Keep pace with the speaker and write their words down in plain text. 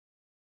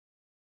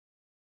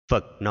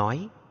Phật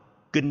nói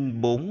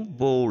kinh 4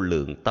 vô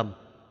lượng tâm.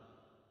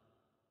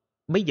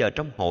 Bây giờ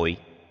trong hội,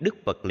 Đức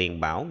Phật liền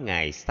bảo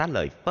Ngài Xá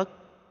Lợi Phất: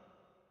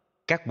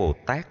 các Bồ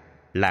Tát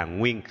là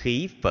nguyên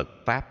khí Phật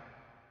Pháp,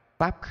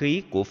 Pháp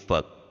khí của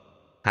Phật,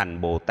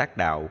 hành Bồ Tát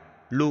Đạo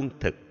luôn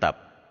thực tập,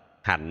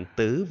 hạnh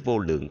tứ vô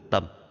lượng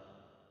tâm.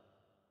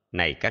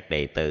 Này các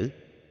đệ tử,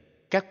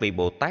 các vị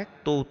Bồ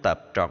Tát tu tập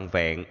trọn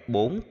vẹn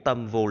 4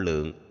 tâm vô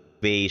lượng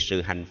vì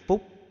sự hạnh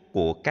phúc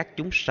của các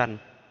chúng sanh,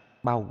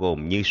 bao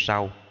gồm như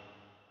sau: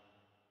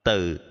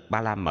 từ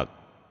ba la mật,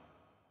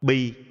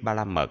 bi ba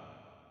la mật,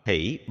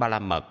 hỷ ba la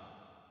mật,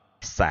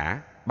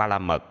 xả ba la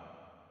mật.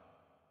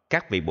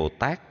 Các vị Bồ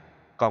Tát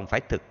còn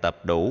phải thực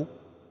tập đủ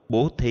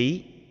bố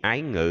thí,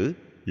 ái ngữ,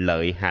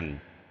 lợi hành,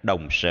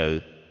 đồng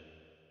sự.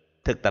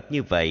 Thực tập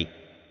như vậy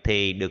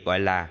thì được gọi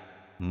là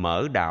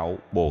mở đạo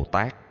Bồ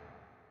Tát.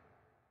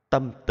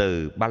 Tâm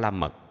từ ba la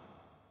mật.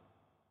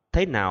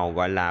 Thế nào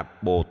gọi là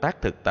Bồ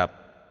Tát thực tập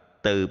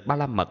từ ba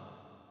la mật?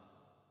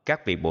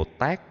 Các vị Bồ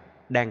Tát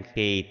đang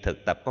khi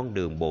thực tập con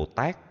đường Bồ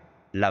Tát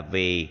là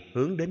vì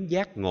hướng đến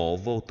giác ngộ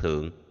vô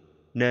thượng,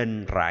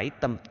 nên rải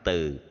tâm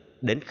từ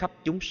đến khắp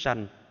chúng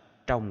sanh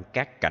trong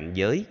các cảnh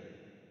giới,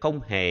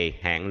 không hề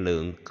hạn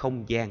lượng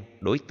không gian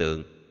đối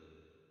tượng,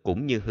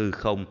 cũng như hư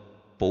không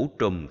phủ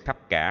trùm khắp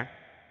cả,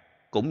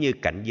 cũng như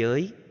cảnh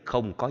giới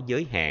không có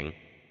giới hạn.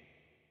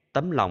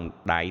 Tấm lòng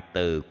đại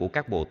từ của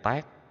các Bồ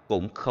Tát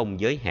cũng không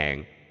giới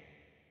hạn,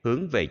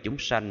 hướng về chúng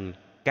sanh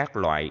các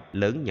loại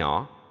lớn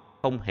nhỏ,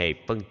 không hề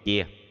phân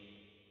chia.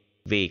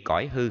 Vì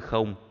cõi hư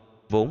không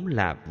vốn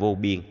là vô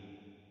biên,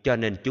 cho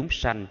nên chúng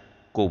sanh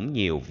cũng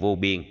nhiều vô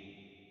biên.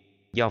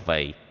 Do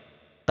vậy,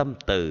 tâm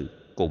từ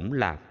cũng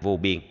là vô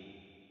biên.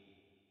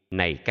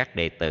 Này các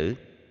đệ tử,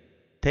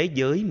 thế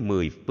giới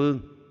 10 phương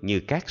như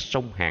các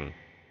sông Hằng.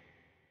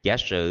 Giả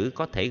sử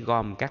có thể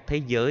gom các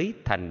thế giới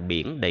thành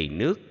biển đầy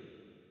nước,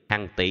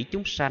 hàng tỷ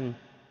chúng sanh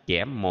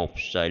chẻ một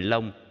sợi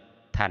lông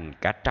thành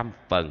cả trăm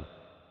phần.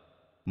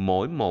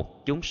 Mỗi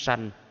một chúng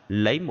sanh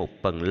lấy một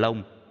phần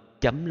lông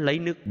chấm lấy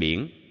nước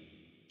biển.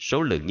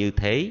 Số lượng như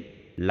thế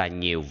là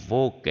nhiều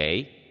vô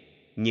kể,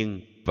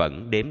 nhưng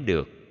vẫn đếm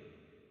được.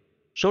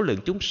 Số lượng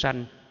chúng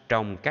sanh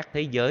trong các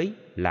thế giới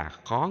là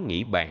khó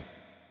nghĩ bàn.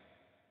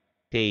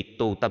 Khi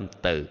tu tâm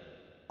từ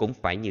cũng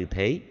phải như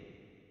thế,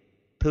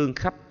 thương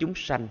khắp chúng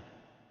sanh,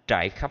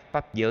 trải khắp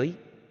pháp giới,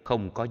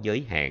 không có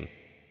giới hạn.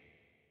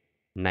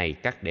 Này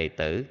các đệ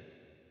tử,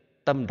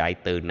 tâm đại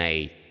từ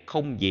này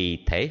không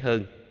gì thể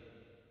hơn,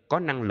 có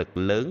năng lực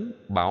lớn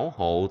bảo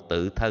hộ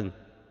tự thân,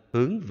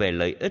 hướng về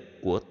lợi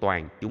ích của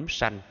toàn chúng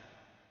sanh.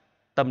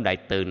 Tâm đại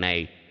từ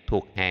này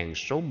thuộc hàng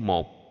số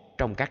 1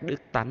 trong các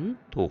đức tánh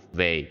thuộc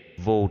về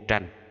vô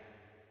tranh.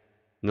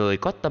 Người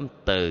có tâm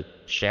từ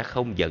sẽ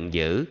không giận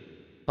dữ,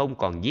 không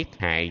còn giết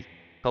hại,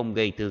 không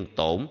gây thương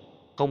tổn,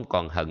 không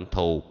còn hận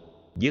thù,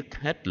 dứt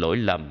hết lỗi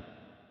lầm,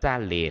 xa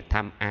lìa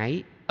tham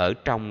ái ở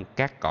trong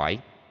các cõi.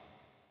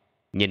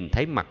 Nhìn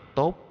thấy mặt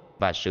tốt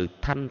và sự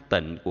thanh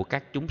tịnh của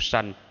các chúng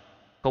sanh,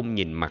 không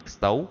nhìn mặt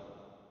xấu.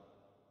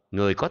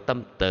 Người có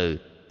tâm từ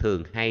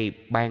thường hay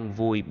ban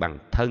vui bằng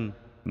thân,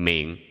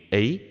 miệng,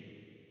 ý.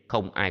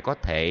 Không ai có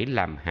thể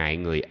làm hại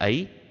người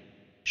ấy,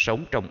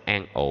 sống trong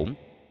an ổn,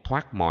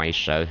 thoát mọi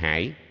sợ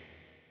hãi.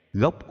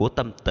 Gốc của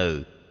tâm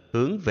từ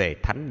hướng về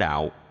thánh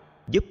đạo,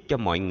 giúp cho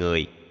mọi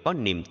người có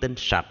niềm tin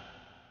sạch,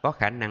 có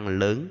khả năng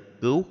lớn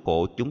cứu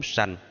khổ chúng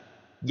sanh,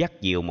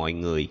 dắt dìu mọi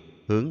người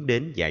hướng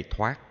đến giải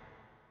thoát.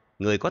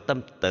 Người có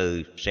tâm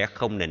từ sẽ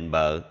không nịnh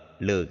bợ,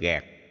 lừa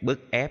gạt,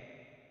 bức ép,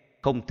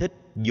 không thích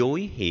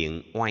dối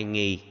hiện oai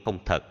nghi không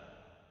thật,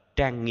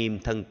 trang nghiêm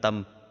thân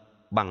tâm,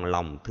 bằng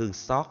lòng thương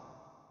xót,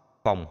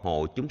 phòng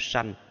hộ chúng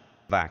sanh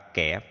và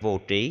kẻ vô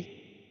trí.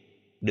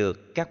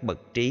 Được các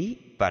bậc trí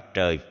và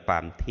trời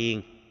Phạm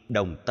Thiên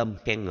đồng tâm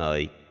khen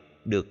ngợi,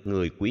 được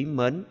người quý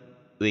mến,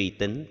 uy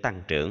tín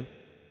tăng trưởng.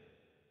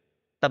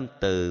 Tâm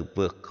từ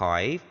vượt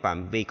khỏi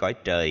phạm vi cõi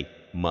trời,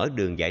 mở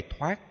đường giải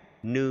thoát,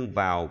 nương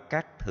vào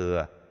các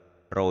thừa,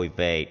 rồi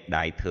về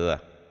đại thừa.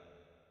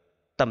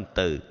 Tâm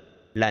từ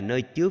là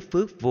nơi chứa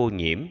phước vô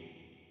nhiễm,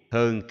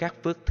 hơn các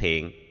phước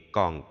thiện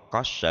còn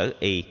có sở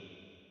y,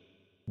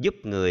 giúp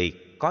người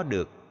có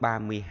được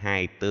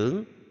 32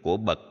 tướng của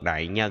bậc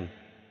đại nhân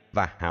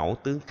và hảo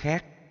tướng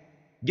khác,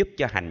 giúp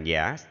cho hành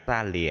giả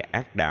xa lìa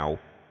ác đạo,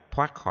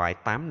 thoát khỏi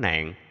 8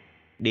 nạn,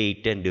 đi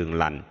trên đường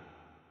lành,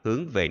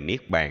 hướng về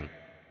niết bàn.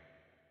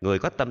 Người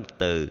có tâm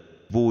từ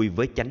vui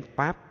với chánh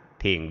pháp,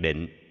 thiền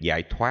định,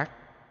 giải thoát,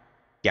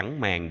 chẳng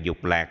màng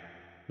dục lạc,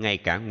 ngay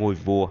cả ngôi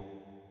vua,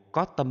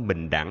 có tâm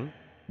bình đẳng,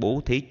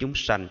 bố thí chúng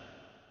sanh,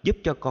 giúp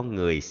cho con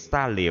người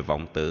xa lìa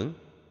vọng tưởng.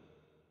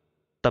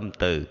 Tâm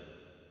từ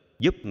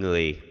giúp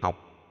người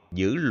học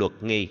giữ luật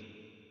nghi,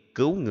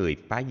 cứu người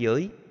phá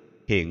giới,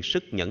 hiện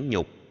sức nhẫn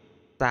nhục,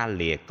 xa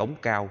lìa cống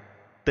cao,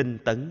 tinh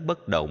tấn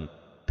bất động,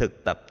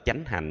 thực tập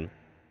chánh hạnh,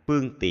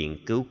 phương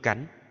tiện cứu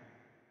cánh.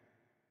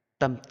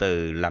 Tâm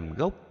từ làm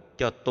gốc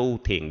cho tu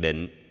thiền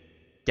định,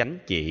 chánh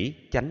chỉ,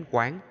 chánh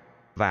quán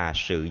và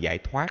sự giải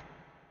thoát.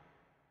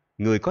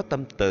 Người có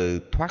tâm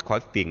từ thoát khỏi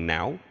phiền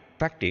não,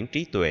 phát triển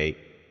trí tuệ,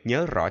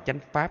 nhớ rõ chánh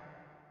pháp,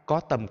 có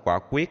tâm quả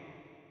quyết,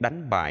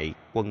 đánh bại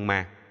quân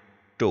ma,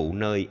 trụ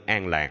nơi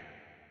an lạc.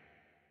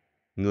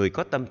 Người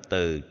có tâm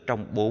từ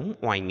trong 4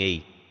 oai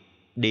nghi,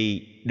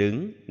 đi,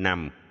 đứng,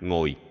 nằm,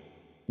 ngồi,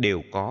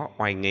 đều có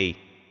oai nghi,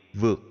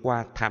 vượt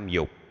qua tham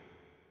dục.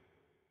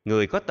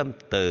 Người có tâm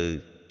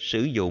từ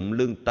sử dụng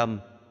lương tâm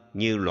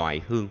như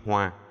loại hương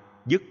hoa,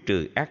 dứt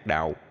trừ ác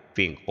đạo,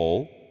 phiền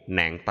khổ,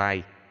 nạn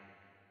tai.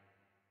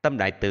 Tâm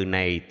đại từ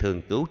này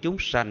thường cứu chúng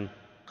sanh,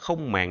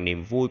 không màng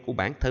niềm vui của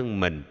bản thân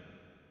mình,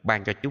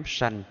 ban cho chúng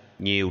sanh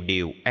nhiều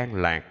điều an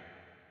lạc.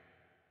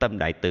 Tâm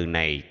đại từ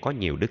này có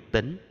nhiều đức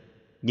tính,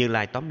 Như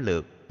Lai tóm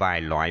lược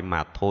vài loại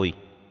mà thôi.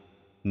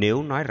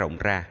 Nếu nói rộng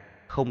ra,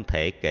 không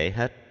thể kể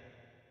hết.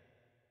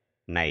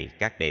 Này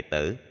các đệ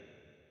tử,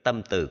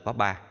 tâm từ có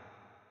 3.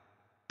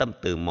 Tâm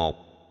từ 1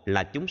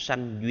 là chúng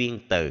sanh duyên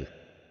từ,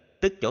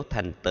 tức chỗ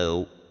thành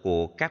tựu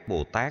của các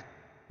Bồ Tát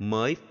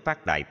mới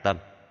phát đại tâm.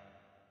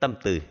 Tâm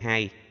từ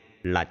 2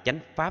 là chánh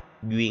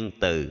pháp duyên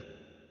từ,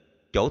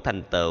 chỗ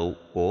thành tựu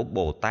của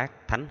Bồ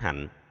Tát thánh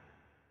hạnh.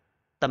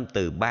 Tâm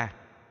từ 3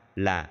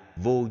 là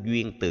vô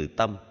duyên từ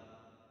tâm,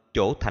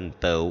 chỗ thành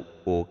tựu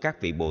của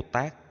các vị Bồ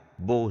Tát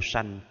vô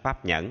sanh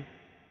pháp nhẫn.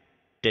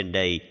 Trên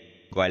đây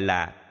gọi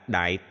là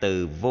đại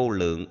từ vô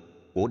lượng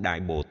của Đại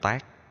Bồ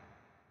Tát.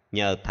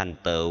 Nhờ thành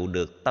tựu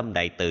được tâm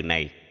đại từ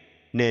này,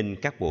 nên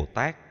các Bồ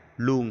Tát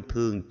luôn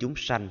thương chúng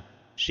sanh,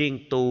 siêng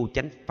tu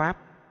chánh pháp,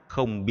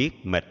 không biết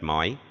mệt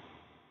mỏi.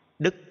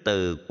 Đức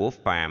từ của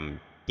phàm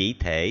chỉ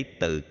thể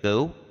tự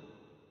cứu,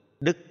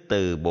 đức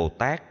từ Bồ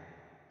Tát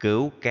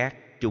cứu các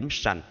chúng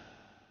sanh.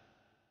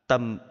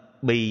 Tâm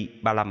bi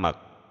ba la mật.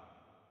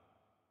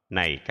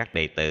 Này các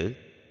đệ tử,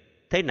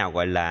 thế nào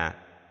gọi là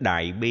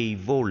đại bi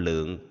vô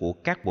lượng của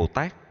các Bồ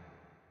Tát?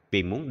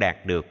 Vì muốn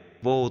đạt được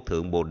vô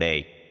thượng Bồ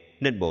đề,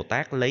 nên Bồ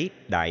Tát lấy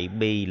đại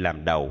bi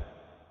làm đầu.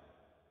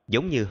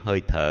 Giống như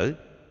hơi thở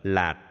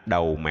là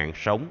đầu mạng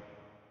sống,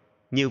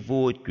 như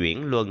vua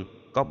chuyển luân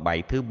có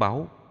 7 thứ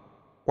báu,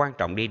 quan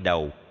trọng đi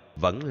đầu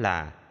vẫn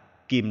là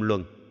kim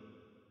luân.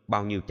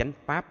 Bao nhiêu chánh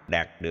pháp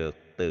đạt được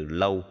từ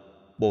lâu,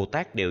 Bồ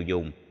Tát đều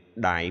dùng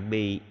đại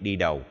bi đi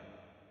đầu.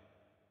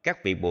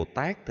 Các vị Bồ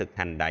Tát thực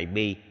hành đại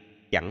bi,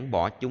 chẳng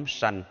bỏ chúng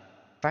sanh,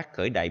 phát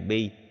khởi đại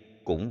bi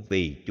cũng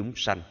vì chúng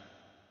sanh.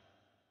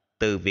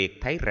 Từ việc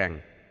thấy rằng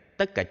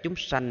tất cả chúng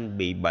sanh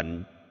bị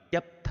bệnh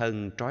chấp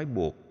thân trói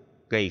buộc,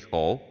 gây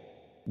khổ,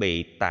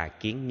 bị tà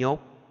kiến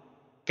nhốt,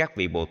 các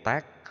vị Bồ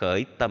Tát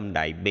khởi tâm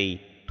đại bi,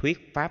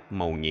 thuyết pháp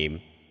mầu nhiệm,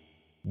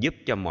 giúp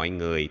cho mọi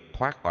người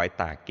thoát khỏi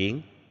tà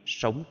kiến,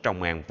 sống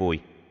trong an vui.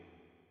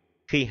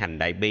 Khi hành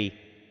đại bi,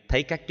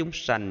 thấy các chúng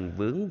sanh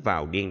vướng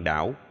vào điên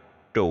đảo,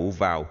 trụ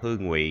vào hư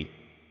ngụy,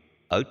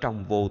 ở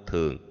trong vô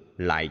thường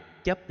lại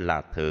chấp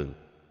là thường,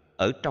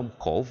 ở trong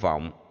khổ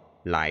vọng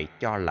lại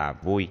cho là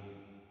vui,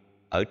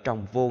 ở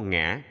trong vô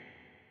ngã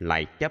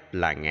lại chấp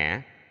là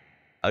ngã,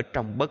 ở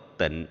trong bất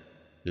tịnh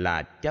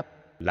là chấp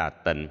là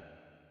tịnh.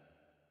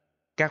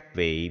 Các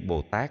vị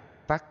Bồ Tát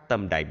phát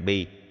tâm đại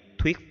bi,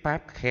 thuyết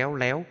pháp khéo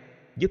léo,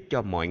 giúp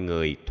cho mọi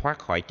người thoát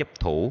khỏi chấp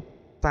thủ,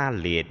 xa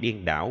lìa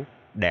điên đảo,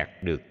 đạt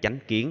được chánh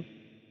kiến,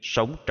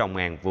 sống trong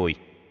an vui.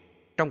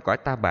 Trong cõi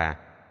ta bà,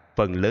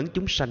 phần lớn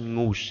chúng sanh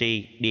ngu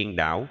si, điên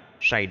đảo,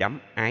 say đắm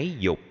ái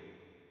dục,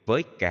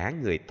 với cả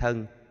người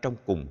thân trong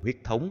cùng huyết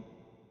thống,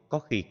 có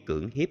khi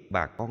cưỡng hiếp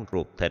bà con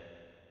ruột thịt,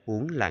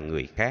 huống là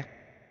người khác.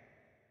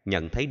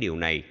 Nhận thấy điều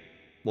này,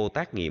 Bồ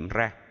Tát nghiệm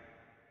ra,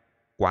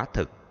 quả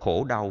thực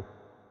khổ đau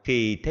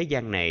khi thế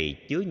gian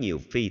này chứa nhiều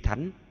phi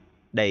thánh,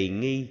 đầy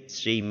nghi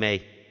si mê,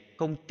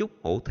 không chút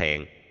hổ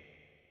thẹn,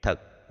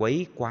 thật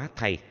quấy quá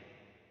thay.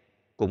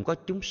 Cũng có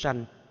chúng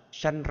sanh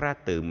sanh ra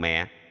từ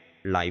mẹ,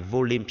 lại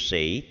vô liêm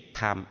sỉ,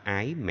 tham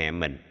ái mẹ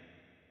mình.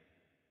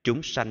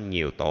 Chúng sanh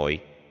nhiều tội,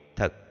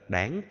 thật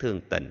đáng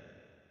thương tình,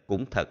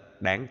 cũng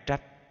thật đáng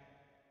trách.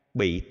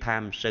 Bị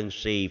tham sân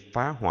si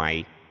phá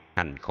hoại,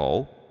 hành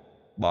khổ,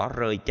 bỏ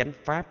rơi chánh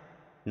pháp,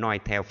 noi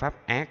theo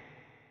pháp ác,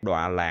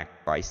 đọa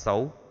lạc cõi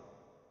xấu.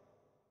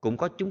 Cũng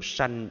có chúng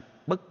sanh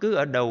bất cứ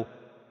ở đâu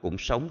cũng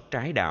sống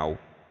trái đạo,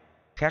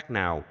 khác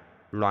nào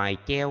loài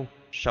treo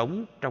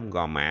sống trong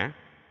gò mã,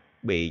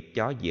 bị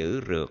chó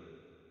dữ rượt,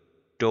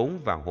 trốn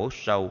vào hố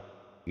sâu,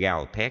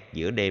 gào thét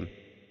giữa đêm.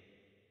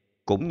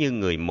 Cũng như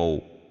người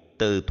mù,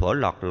 từ thuở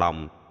lọt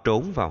lòng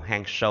trốn vào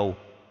hang sâu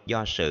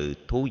do sự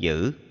thú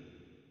dữ.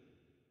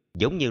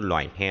 Giống như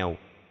loài heo,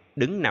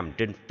 đứng nằm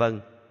trên phân,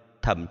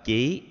 thậm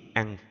chí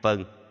ăn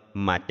phân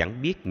mà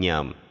chẳng biết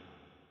nhòm.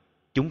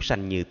 Chúng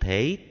sanh như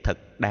thế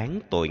thật đáng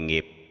tội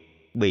nghiệp,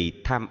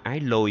 bị tham ái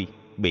lôi,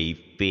 bị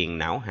phiền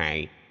não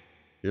hại,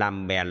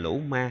 làm bè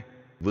lũ ma,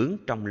 vướng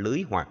trong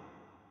lưới hoặc,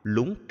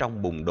 lún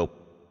trong bùn đục,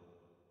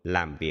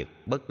 làm việc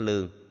bất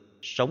lương,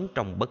 sống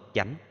trong bất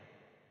chánh.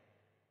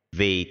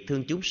 Vì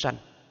thương chúng sanh,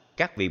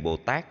 các vị Bồ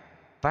Tát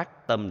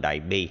phát tâm đại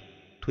bi,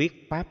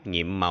 thuyết pháp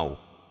nhiệm màu,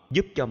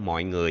 giúp cho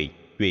mọi người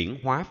chuyển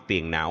hóa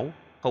phiền não,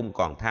 không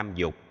còn tham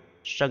dục,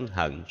 sân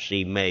hận,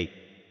 si mê,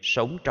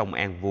 sống trong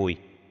an vui,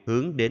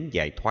 hướng đến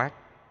giải thoát.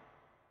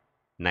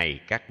 Này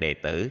các đệ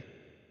tử,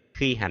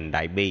 khi hành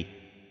đại bi,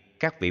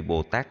 các vị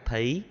Bồ Tát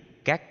thấy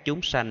các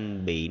chúng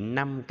sanh bị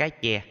 5 cái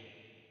che.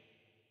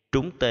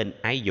 trúng tên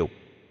ái dục,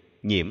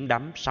 nhiễm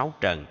đắm sáu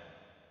trần,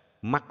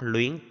 mắt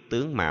luyến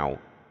tướng mạo,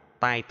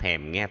 tai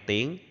thèm nghe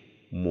tiếng,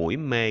 mũi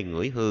mê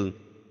ngửi hương,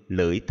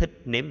 lưỡi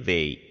thích nếm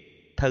vị,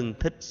 thân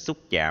thích xúc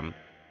chạm,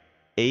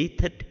 ý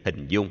thích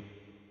hình dung.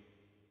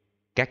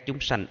 Các chúng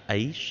sanh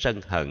ấy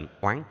sân hận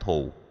oán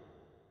thù,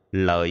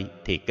 lợi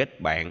thì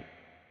kết bạn,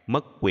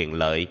 mất quyền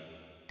lợi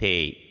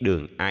thì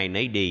đường ai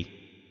nấy đi.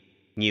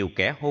 Nhiều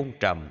kẻ hôn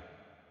trầm,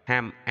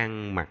 ham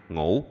ăn mặc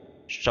ngủ,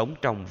 sống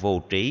trong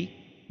vô trí,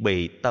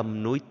 bị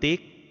tâm nuối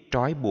tiếc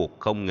trói buộc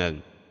không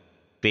ngừng,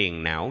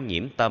 phiền não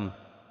nhiễm tâm,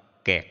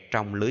 kẹt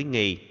trong lưới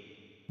nghi,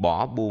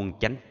 bỏ buông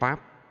chánh pháp.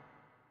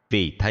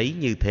 Vì thấy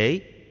như thế,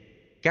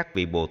 các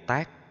vị Bồ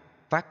Tát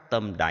phát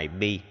tâm đại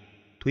bi,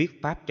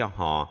 thuyết pháp cho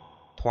họ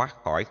thoát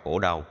khỏi khổ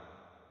đau.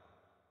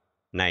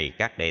 Này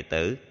các đệ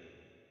tử,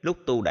 lúc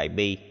tu đại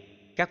bi,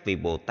 các vị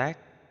Bồ Tát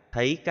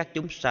thấy các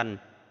chúng sanh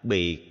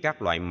bị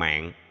các loại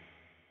mạng,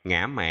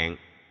 ngã mạng,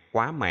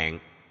 quá mạng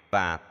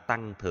và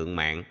tăng thượng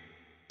mạng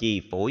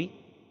chi phối,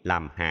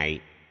 làm hại,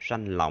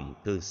 sanh lòng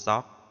thương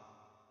xót.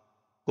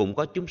 Cũng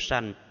có chúng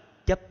sanh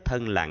chấp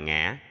thân là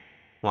ngã,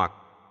 hoặc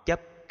chấp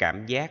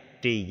cảm giác,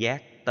 tri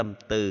giác, tâm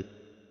tư,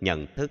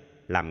 nhận thức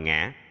làm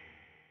ngã.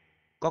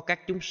 Có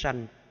các chúng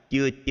sanh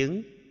chưa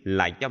chứng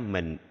lại cho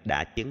mình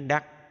đã chứng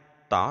đắc,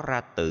 tỏ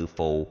ra tự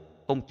phụ,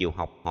 không chịu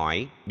học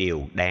hỏi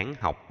điều đáng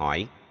học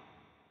hỏi,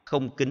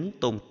 không kính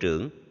tôn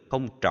trưởng,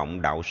 không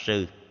trọng đạo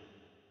sư.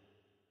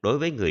 Đối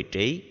với người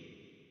trí,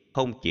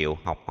 không chịu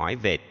học hỏi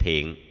về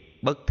thiện,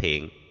 bất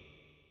thiện,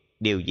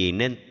 điều gì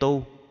nên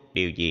tu,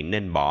 điều gì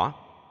nên bỏ,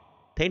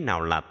 thế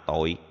nào là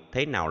tội,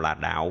 thế nào là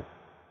đạo,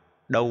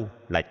 đâu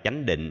là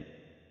chánh định,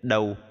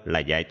 đâu là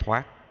giải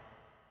thoát.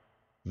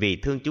 Vì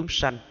thương chúng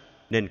sanh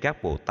nên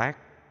các Bồ Tát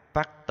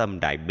phát tâm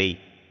đại bi,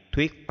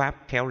 thuyết pháp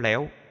khéo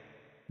léo,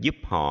 giúp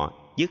họ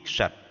dứt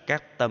sạch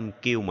các tâm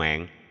kiêu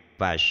mạn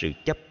và sự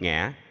chấp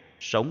ngã,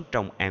 sống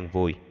trong an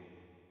vui.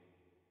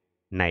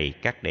 Này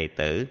các đệ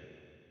tử,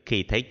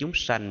 khi thấy chúng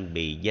sanh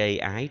bị dây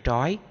ái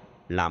trói,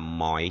 làm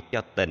mọi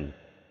cho tình,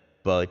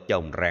 vợ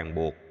chồng ràng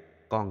buộc,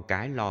 con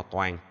cái lo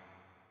toan,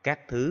 các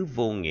thứ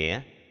vô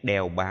nghĩa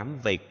đeo bám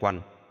vây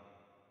quanh,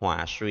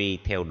 họa suy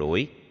theo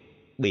đuổi,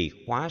 bị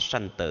khóa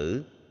sanh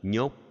tử,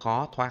 nhốt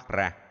khó thoát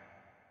ra,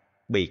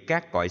 bị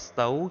các cõi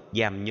xấu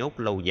giam nhốt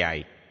lâu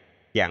dài,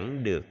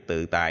 chẳng được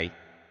tự tại,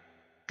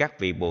 các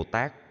vị Bồ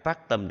Tát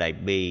phát tâm đại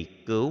bi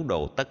cứu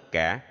độ tất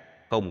cả,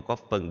 không có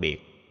phân biệt.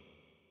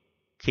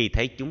 Khi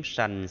thấy chúng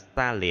sanh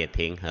xa lìa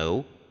thiện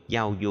hữu,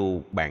 giao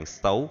du bạn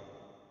xấu,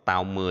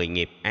 tạo 10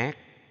 nghiệp ác,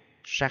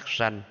 sát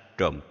sanh,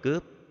 trộm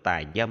cướp,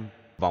 tà dâm,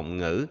 vọng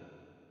ngữ,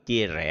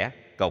 chia rẽ,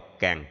 cộc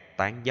cằn,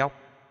 tán dóc,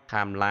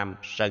 tham lam,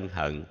 sân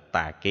hận,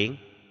 tà kiến,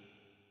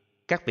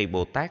 các vị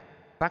Bồ Tát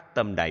phát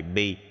tâm đại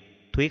bi,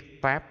 thuyết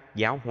pháp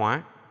giáo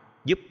hóa,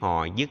 giúp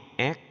họ dứt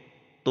ác,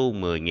 tu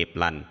 10 nghiệp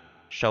lành,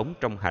 sống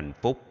trong hạnh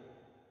phúc.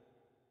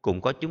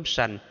 Cũng có chúng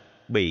sanh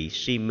bị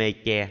si mê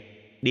che,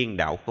 điên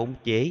đảo khống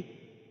chế,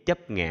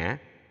 chấp ngã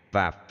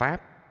và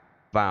pháp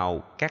vào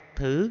các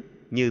thứ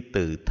như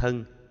từ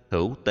thân,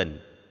 hữu tình,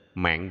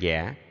 mạng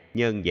giả,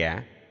 nhân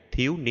giả,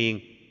 thiếu niên,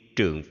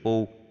 trượng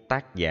phu,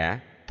 tác giả,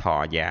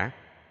 thọ giả,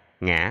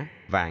 ngã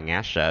và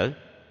ngã sở,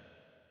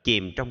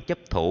 chìm trong chấp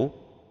thủ,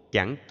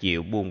 chẳng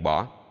chịu buông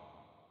bỏ.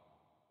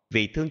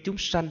 Vì thương chúng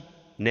sanh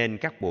nên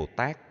các Bồ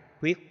Tát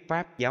thuyết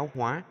pháp giáo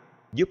hóa,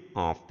 giúp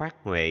họ phát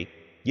huệ,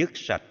 dứt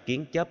sạch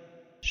kiến chấp,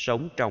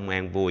 sống trong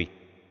an vui.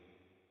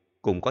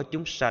 Cũng có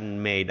chúng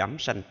sanh mê đắm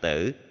sanh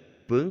tử,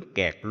 vướng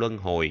kẹt luân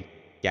hồi,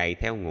 chạy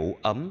theo ngũ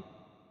ấm,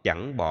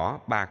 chẳng bỏ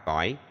ba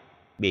cõi,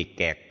 bị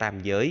kẹt tam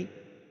giới,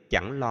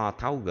 chẳng lo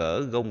tháo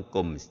gỡ gông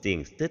cùm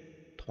xiềng xích,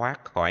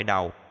 thoát khỏi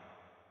đau.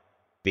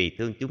 Vì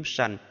thương chúng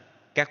sanh,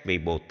 các vị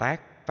Bồ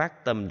Tát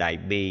phát tâm đại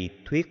bi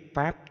thuyết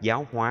pháp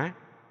giáo hóa,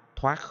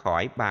 thoát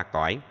khỏi ba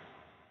cõi.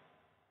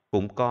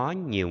 Cũng có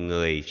nhiều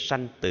người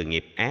sanh từ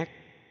nghiệp ác,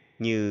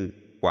 như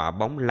quả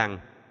bóng lăn,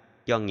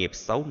 do nghiệp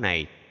xấu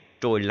này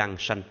trôi lăn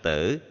sanh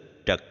tử,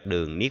 trật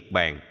đường niết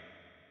bàn.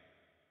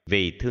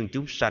 Vì thương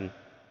chúng sanh,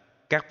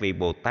 các vị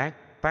Bồ Tát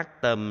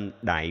phát tâm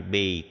đại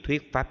bi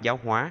thuyết pháp giáo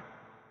hóa,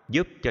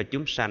 giúp cho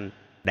chúng sanh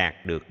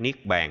đạt được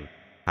niết bàn,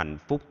 hạnh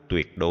phúc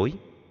tuyệt đối.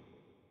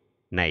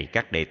 Này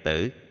các đệ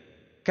tử,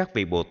 các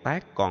vị Bồ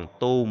Tát còn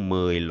tu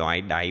 10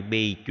 loại đại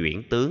bi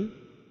chuyển tướng.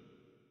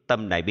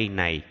 Tâm đại bi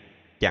này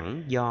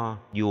chẳng do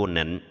vua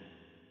nịnh,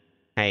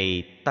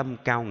 hay tâm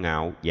cao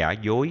ngạo giả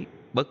dối,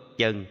 bất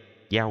chân,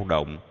 dao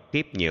động,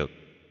 kiếp nhược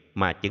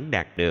mà chứng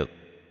đạt được.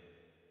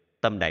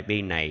 Tâm đại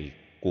bi này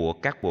của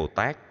các Bồ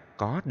Tát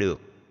có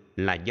được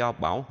là do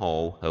bảo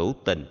hộ hữu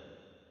tình,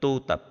 tu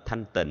tập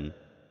thanh tịnh,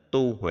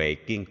 tu huệ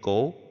kiên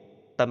cố,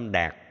 tâm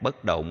đạt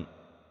bất động,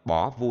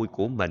 bỏ vui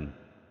của mình,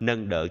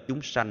 nâng đỡ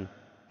chúng sanh,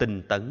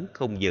 tinh tấn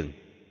không dừng,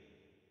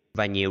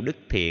 và nhiều đức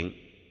thiện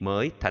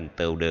mới thành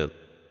tựu được.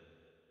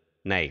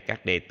 Này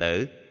các đệ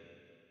tử,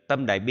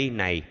 tâm đại bi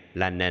này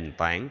là nền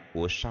tảng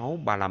của 6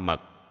 ba la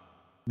mật: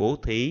 bố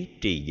thí,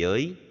 trì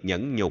giới,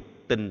 nhẫn nhục,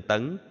 tinh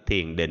tấn,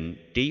 thiền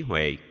định, trí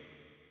huệ,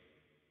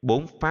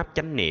 4 pháp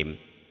chánh niệm: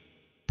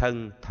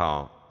 thân,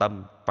 thọ,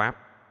 tâm, pháp.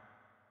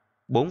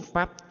 4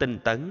 pháp tinh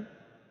tấn,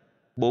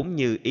 4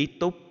 như ý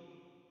túc,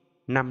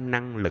 5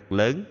 năng lực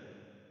lớn,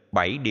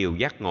 7 điều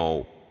giác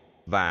ngộ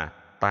và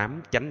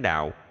 8 chánh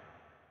đạo,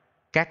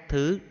 các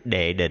thứ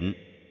đệ định,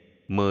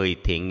 10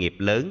 thiện nghiệp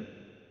lớn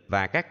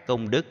và các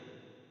công đức,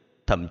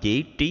 thậm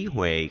chí trí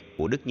huệ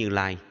của Đức Như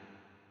Lai.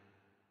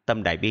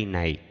 Tâm đại bi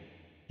này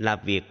là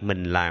việc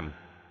mình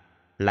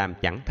làm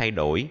chẳng thay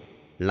đổi,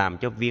 làm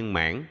cho viên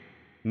mãn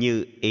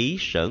như ý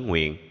sở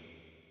nguyện.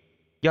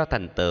 Do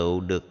thành tựu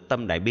được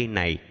tâm đại bi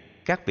này,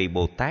 các vị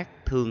Bồ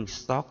Tát thương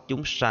xót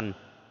chúng sanh,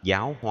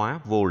 giáo hóa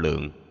vô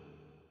lượng.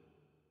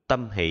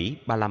 Tâm hỷ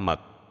ba la mật.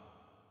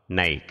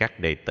 Này các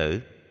đệ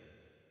tử,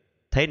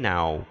 thế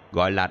nào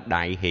gọi là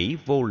đại hỷ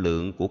vô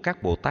lượng của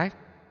các Bồ Tát?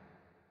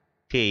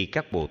 Khi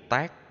các Bồ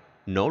Tát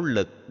nỗ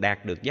lực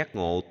đạt được giác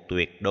ngộ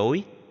tuyệt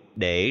đối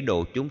để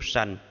độ chúng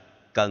sanh,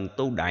 cần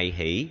tu đại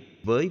hỷ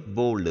với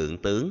vô lượng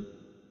tướng.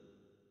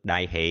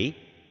 Đại hỷ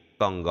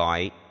còn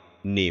gọi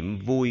niệm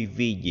vui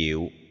vi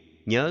diệu,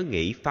 nhớ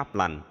nghĩ pháp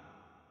lành,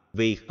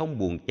 vì không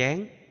buồn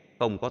chán,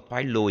 không có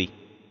thoái lui,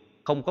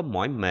 không có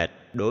mỏi mệt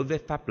đối với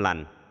pháp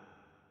lành.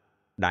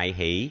 Đại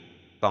hỷ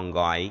còn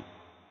gọi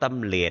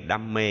tâm lìa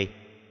đam mê,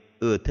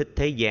 ưa thích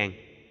thế gian,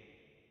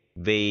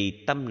 vì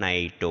tâm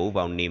này trụ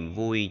vào niềm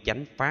vui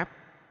chánh pháp.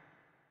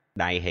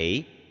 Đại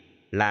hỷ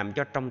làm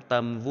cho trong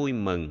tâm vui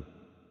mừng,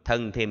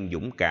 thân thêm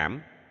dũng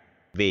cảm,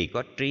 vì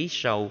có trí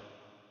sâu,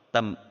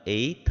 tâm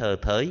ý thơ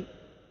thới.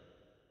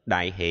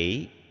 Đại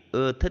hỷ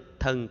ưa thích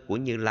thân của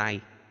Như Lai,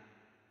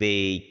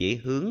 vì chỉ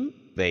hướng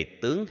về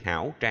tướng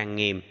hảo trang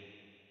nghiêm,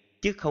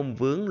 chứ không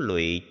vướng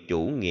lụy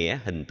chủ nghĩa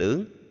hình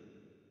tướng.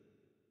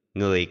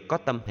 Người có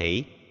tâm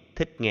hỷ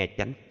thích nghe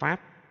chánh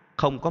pháp,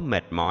 không có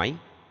mệt mỏi,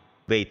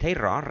 vì thấy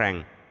rõ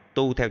rằng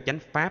tu theo chánh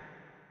pháp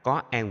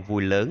có an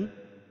vui lớn.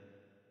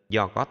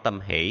 Do có tâm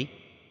hỷ,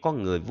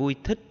 con người vui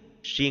thích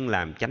siêng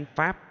làm chánh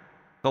pháp,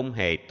 không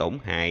hề tổn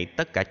hại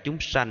tất cả chúng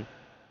sanh,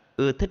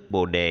 ưa thích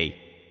Bồ đề,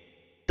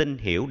 tin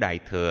hiểu đại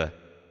thừa,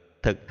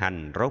 thực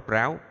hành rốt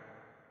ráo.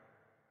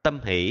 Tâm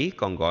hỷ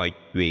còn gọi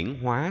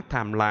chuyển hóa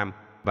tham lam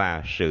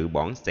và sự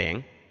bỏn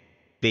xẻn,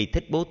 vì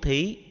thích bố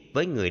thí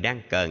với người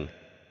đang cần.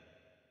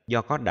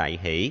 Do có đại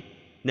hỷ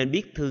nên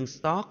biết thương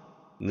xót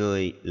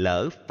người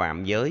lỡ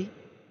phạm giới,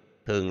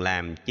 thường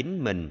làm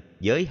chính mình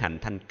giới hạnh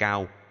thanh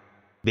cao,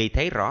 vì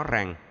thấy rõ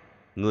rằng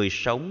người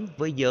sống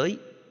với giới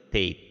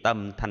thì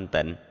tâm thanh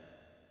tịnh.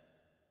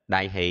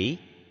 Đại hỷ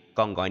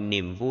còn gọi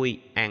niềm vui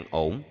an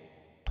ổn,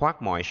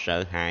 thoát mọi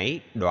sợ hãi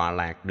đọa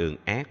lạc đường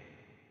ác.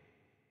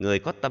 Người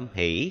có tâm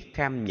hỷ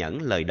kham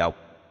nhẫn lời độc,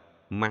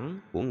 mắng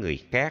của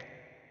người khác,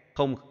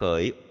 không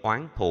khởi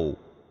oán thù,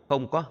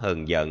 không có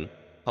hờn giận,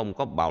 không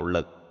có bạo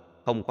lực,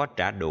 không có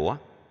trả đũa.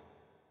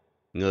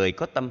 Người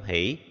có tâm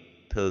hỷ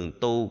thường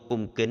tu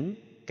cung kính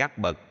các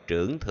bậc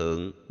trưởng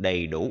thượng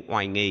đầy đủ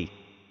oai nghi.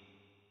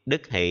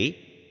 Đức hỷ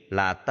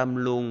là tâm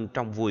luôn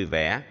trong vui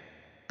vẻ,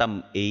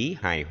 tâm ý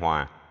hài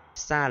hòa,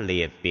 xa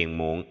lìa phiền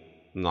muộn,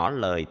 ngỏ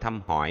lời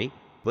thăm hỏi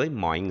với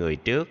mọi người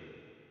trước.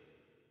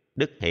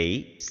 Đức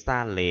hỷ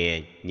xa lìa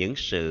những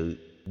sự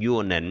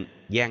vua nịnh,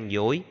 gian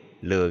dối,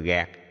 lừa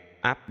gạt,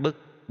 áp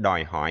bức,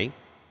 đòi hỏi,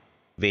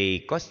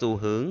 vì có xu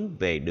hướng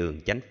về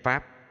đường chánh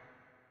pháp.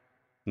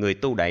 Người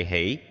tu đại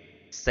hỷ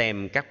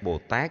xem các Bồ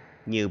Tát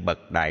như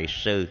bậc đại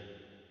sư,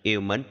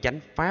 yêu mến chánh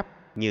pháp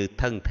như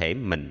thân thể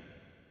mình,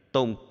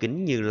 tôn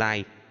kính Như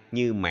Lai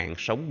như mạng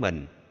sống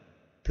mình,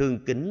 thương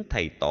kính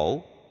thầy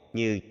tổ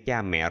như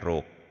cha mẹ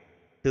ruột,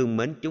 thương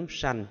mến chúng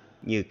sanh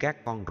như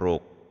các con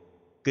ruột,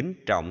 kính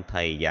trọng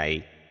thầy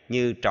dạy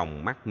như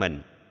tròng mắt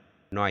mình,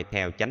 noi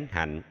theo chánh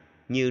hạnh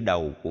như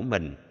đầu của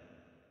mình,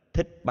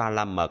 thích ba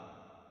la mật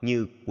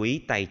như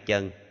quý tay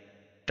chân,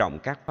 trọng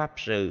các pháp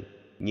sư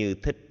như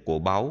thích của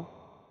báu,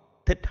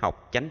 thích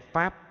học chánh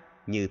pháp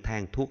như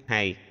thang thuốc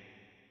hay,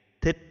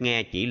 thích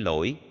nghe chỉ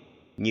lỗi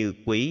như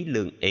quý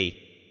lương y.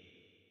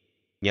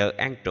 Nhờ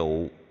an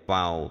trụ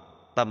vào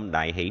tâm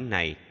đại hỷ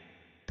này,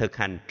 thực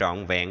hành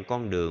trọn vẹn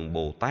con đường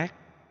Bồ Tát,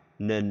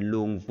 nên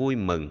luôn vui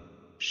mừng,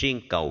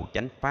 siêng cầu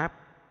chánh pháp,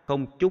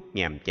 không chút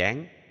nhàm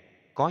chán,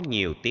 có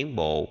nhiều tiến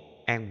bộ,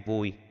 an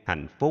vui,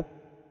 hạnh phúc.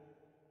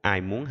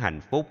 Ai muốn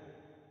hạnh phúc,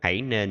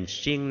 hãy nên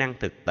siêng năng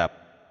thực tập,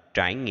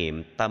 trải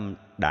nghiệm tâm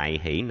đại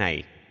hỷ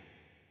này.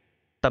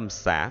 Tâm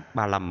xả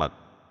ba la mật.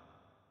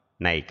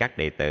 Này các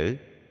đệ tử,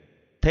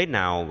 thế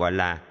nào gọi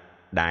là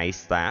đại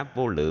xả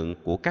vô lượng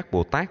của các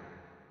Bồ Tát?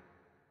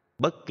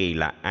 Bất kỳ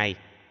là ai,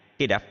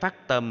 khi đã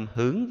phát tâm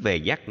hướng về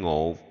giác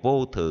ngộ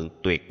vô thượng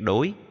tuyệt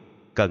đối,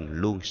 cần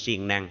luôn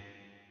siêng năng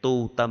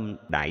tu tâm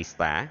đại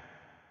xả.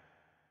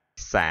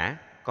 Xả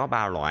có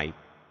 3 loại.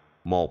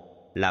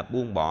 Một là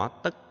buông bỏ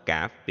tất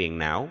cả phiền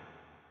não.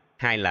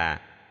 Hai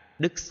là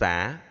đức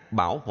xả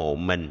bảo hộ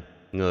mình,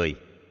 người.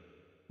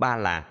 Ba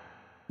là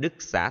đức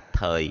xả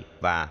thời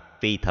và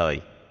phi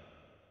thời.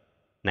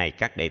 Này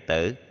các đệ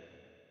tử,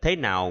 thế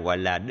nào gọi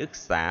là đức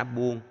xả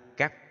buông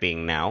các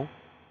phiền não?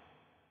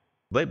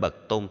 Với bậc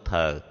tôn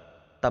thờ,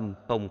 tâm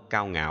không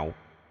cao ngạo.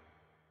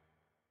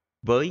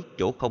 Với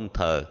chỗ không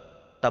thờ,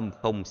 tâm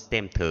không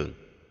xem thường.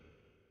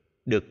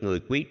 Được người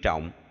quý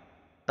trọng,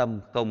 tâm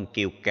không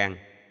kiêu căng.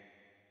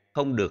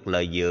 không được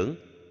lợi dưỡng,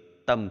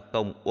 tâm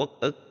không uất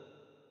ức.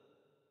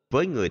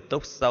 Với người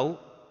tốt xấu,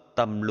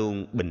 tâm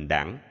luôn bình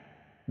đẳng.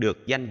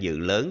 Được danh dự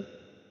lớn,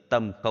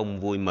 tâm không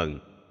vui mừng.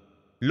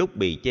 Lúc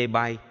bị chê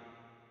bai,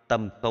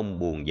 tâm không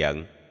buồn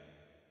giận.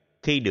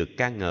 Khi được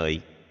ca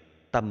ngợi,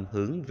 tâm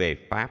hướng về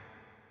Pháp.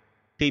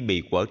 Khi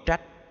bị quở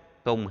trách,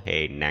 không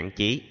hề nản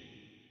chí.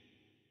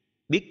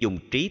 Biết dùng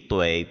trí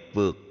tuệ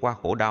vượt qua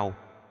khổ đau.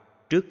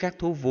 Trước các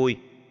thú vui,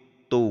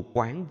 tu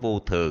quán vô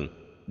thường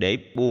để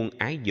buông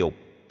ái dục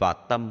và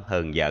tâm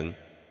hờn giận.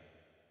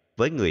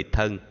 Với người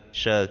thân,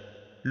 sơ,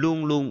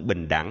 luôn luôn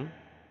bình đẳng.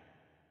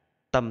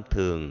 Tâm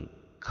thường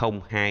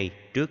không hai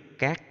trước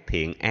các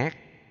thiện ác.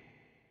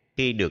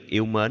 Khi được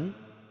yêu mến,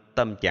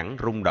 tâm chẳng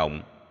rung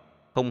động,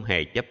 không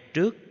hề chấp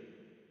trước,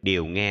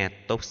 điều nghe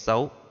tốt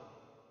xấu.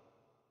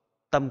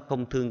 Tâm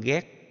không thương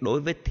ghét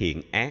đối với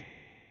thiện ác.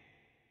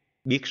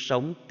 Biết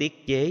sống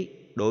tiết chế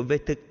đối với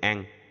thức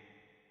ăn.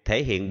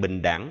 Thể hiện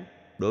bình đẳng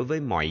đối với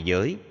mọi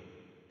giới,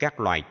 các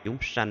loài chúng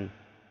sanh,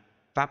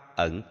 pháp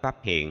ẩn pháp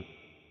hiện.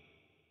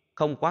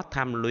 Không quá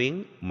tham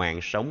luyến mạng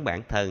sống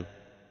bản thân.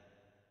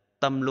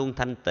 Tâm luôn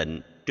thanh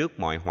tịnh trước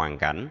mọi hoàn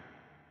cảnh.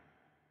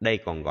 Đây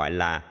còn gọi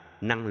là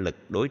năng lực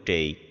đối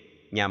trị,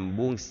 nhằm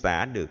buông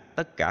xả được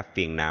tất cả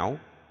phiền não,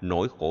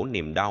 nỗi khổ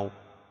niềm đau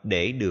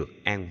để được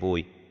an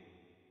vui.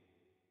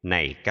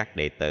 Này các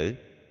đệ tử,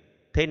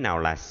 thế nào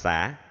là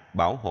xả,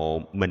 bảo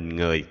hộ mình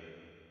người?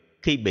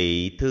 Khi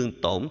bị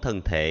thương tổn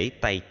thân thể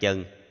tay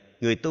chân,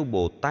 người tu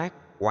Bồ Tát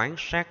quán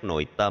sát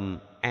nội tâm,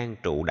 an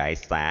trụ đại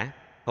xả,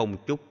 không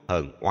chút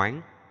hờn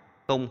oán,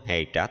 không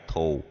hề trả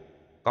thù,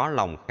 có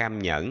lòng kham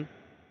nhẫn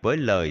với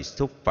lời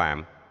xúc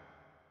phạm.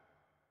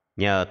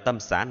 Nhờ tâm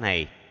xả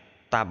này,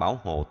 ta,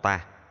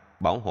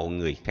 bảo hộ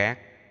người khác.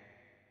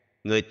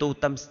 Người tu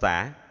tâm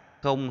xả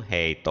không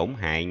hề tổn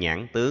hại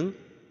nhãn tướng,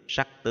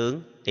 sắc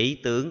tướng, ý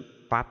tướng,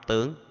 pháp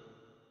tướng.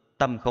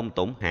 Tâm không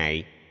tổn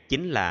hại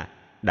chính là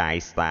đại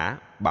xả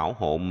bảo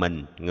hộ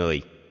mình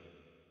người.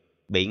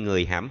 Bị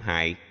người hãm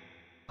hại,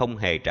 không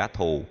hề trả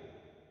thù,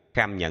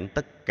 kham nhẫn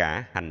tất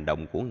cả hành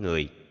động của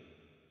người,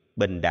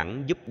 bình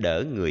đẳng giúp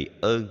đỡ người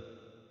ơn,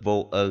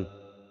 vô ơn,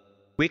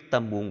 quyết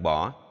tâm buông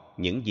bỏ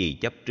những gì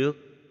chấp trước.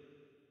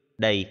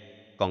 Đây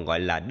còn gọi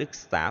là đức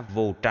xả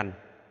vô tranh,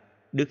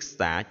 đức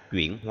xả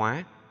chuyển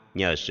hóa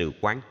nhờ sự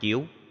quán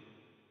chiếu.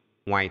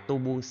 Ngoài tu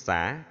buông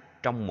xả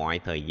trong mọi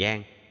thời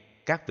gian,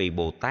 các vị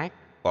Bồ Tát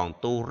còn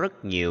tu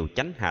rất nhiều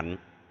chánh hạnh,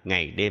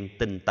 ngày đêm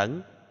tinh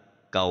tấn,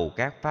 cầu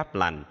các pháp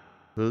lành,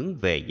 hướng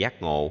về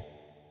giác ngộ.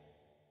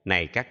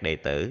 Này các đệ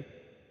tử,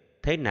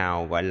 thế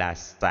nào gọi là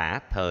xả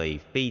thời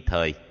phi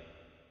thời?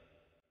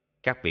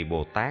 Các vị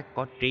Bồ Tát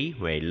có trí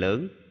huệ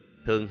lớn,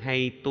 thường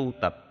hay tu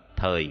tập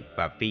thời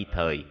và phi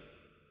thời,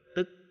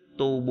 tức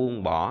tu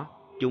buông bỏ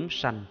chúng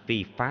sanh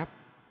phi pháp,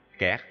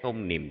 kẻ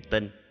không niềm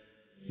tin,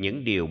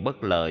 những điều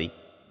bất lợi,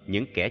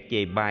 những kẻ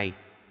chê bai,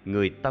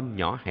 người tâm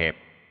nhỏ hẹp,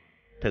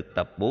 thực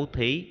tập bố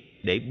thí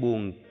để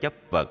buông chấp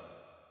vật.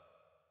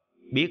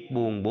 Biết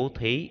buông bố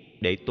thí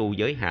để tu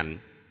giới hạnh.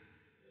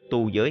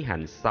 Tu giới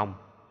hạnh xong,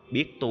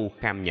 biết tu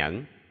kham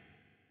nhẫn.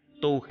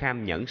 Tu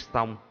kham nhẫn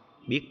xong,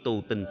 biết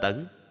tu tinh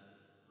tấn.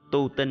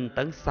 Tu tinh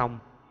tấn xong,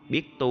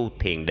 biết tu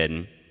thiền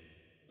định.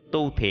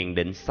 Tu thiền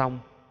định xong,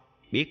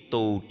 biết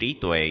tu trí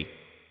tuệ.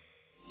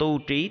 Tu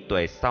trí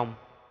tuệ xong,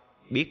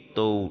 biết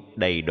tu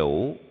đầy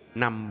đủ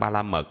 5 ba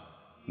la mật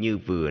như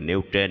vừa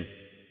nêu trên.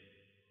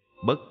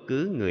 Bất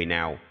cứ người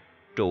nào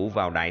trụ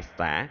vào đại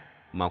xả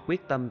mà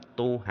quyết tâm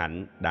tu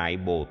hạnh đại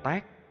Bồ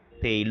Tát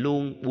thì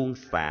luôn buông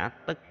xả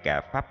tất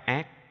cả pháp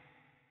ác.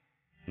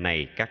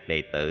 Này các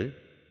đệ tử,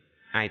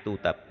 ai tu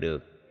tập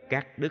được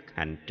các đức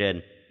hạnh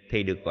trên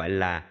thì được gọi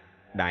là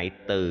đại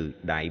từ,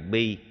 đại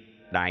bi,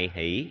 đại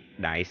hỷ,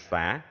 đại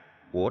xả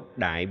của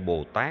đại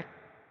Bồ Tát.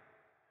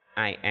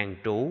 Ai an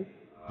trú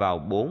vào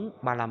 4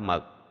 ba la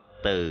mật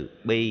từ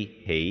bi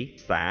hỷ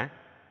xả,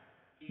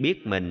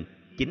 biết mình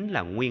chính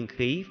là nguyên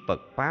khí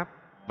Phật pháp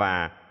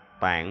và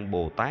tạng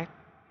Bồ Tát,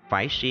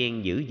 phải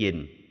siêng giữ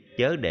gìn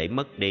chớ để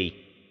mất đi.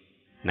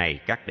 Này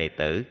các đệ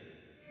tử,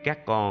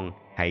 các con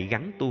hãy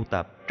gắng tu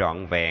tập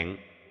trọn vẹn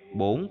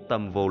 4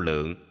 tâm vô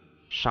lượng,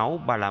 6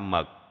 ba la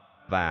mật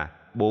và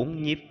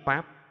 4 nhiếp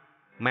pháp,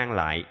 mang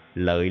lại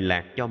lợi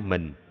lạc cho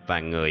mình và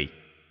người.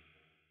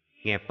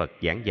 Nghe Phật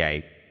giảng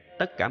dạy,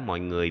 tất cả mọi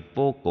người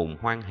vô cùng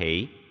hoan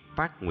hỷ,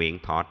 phát nguyện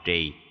thọ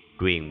trì,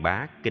 truyền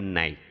bá kinh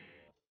này.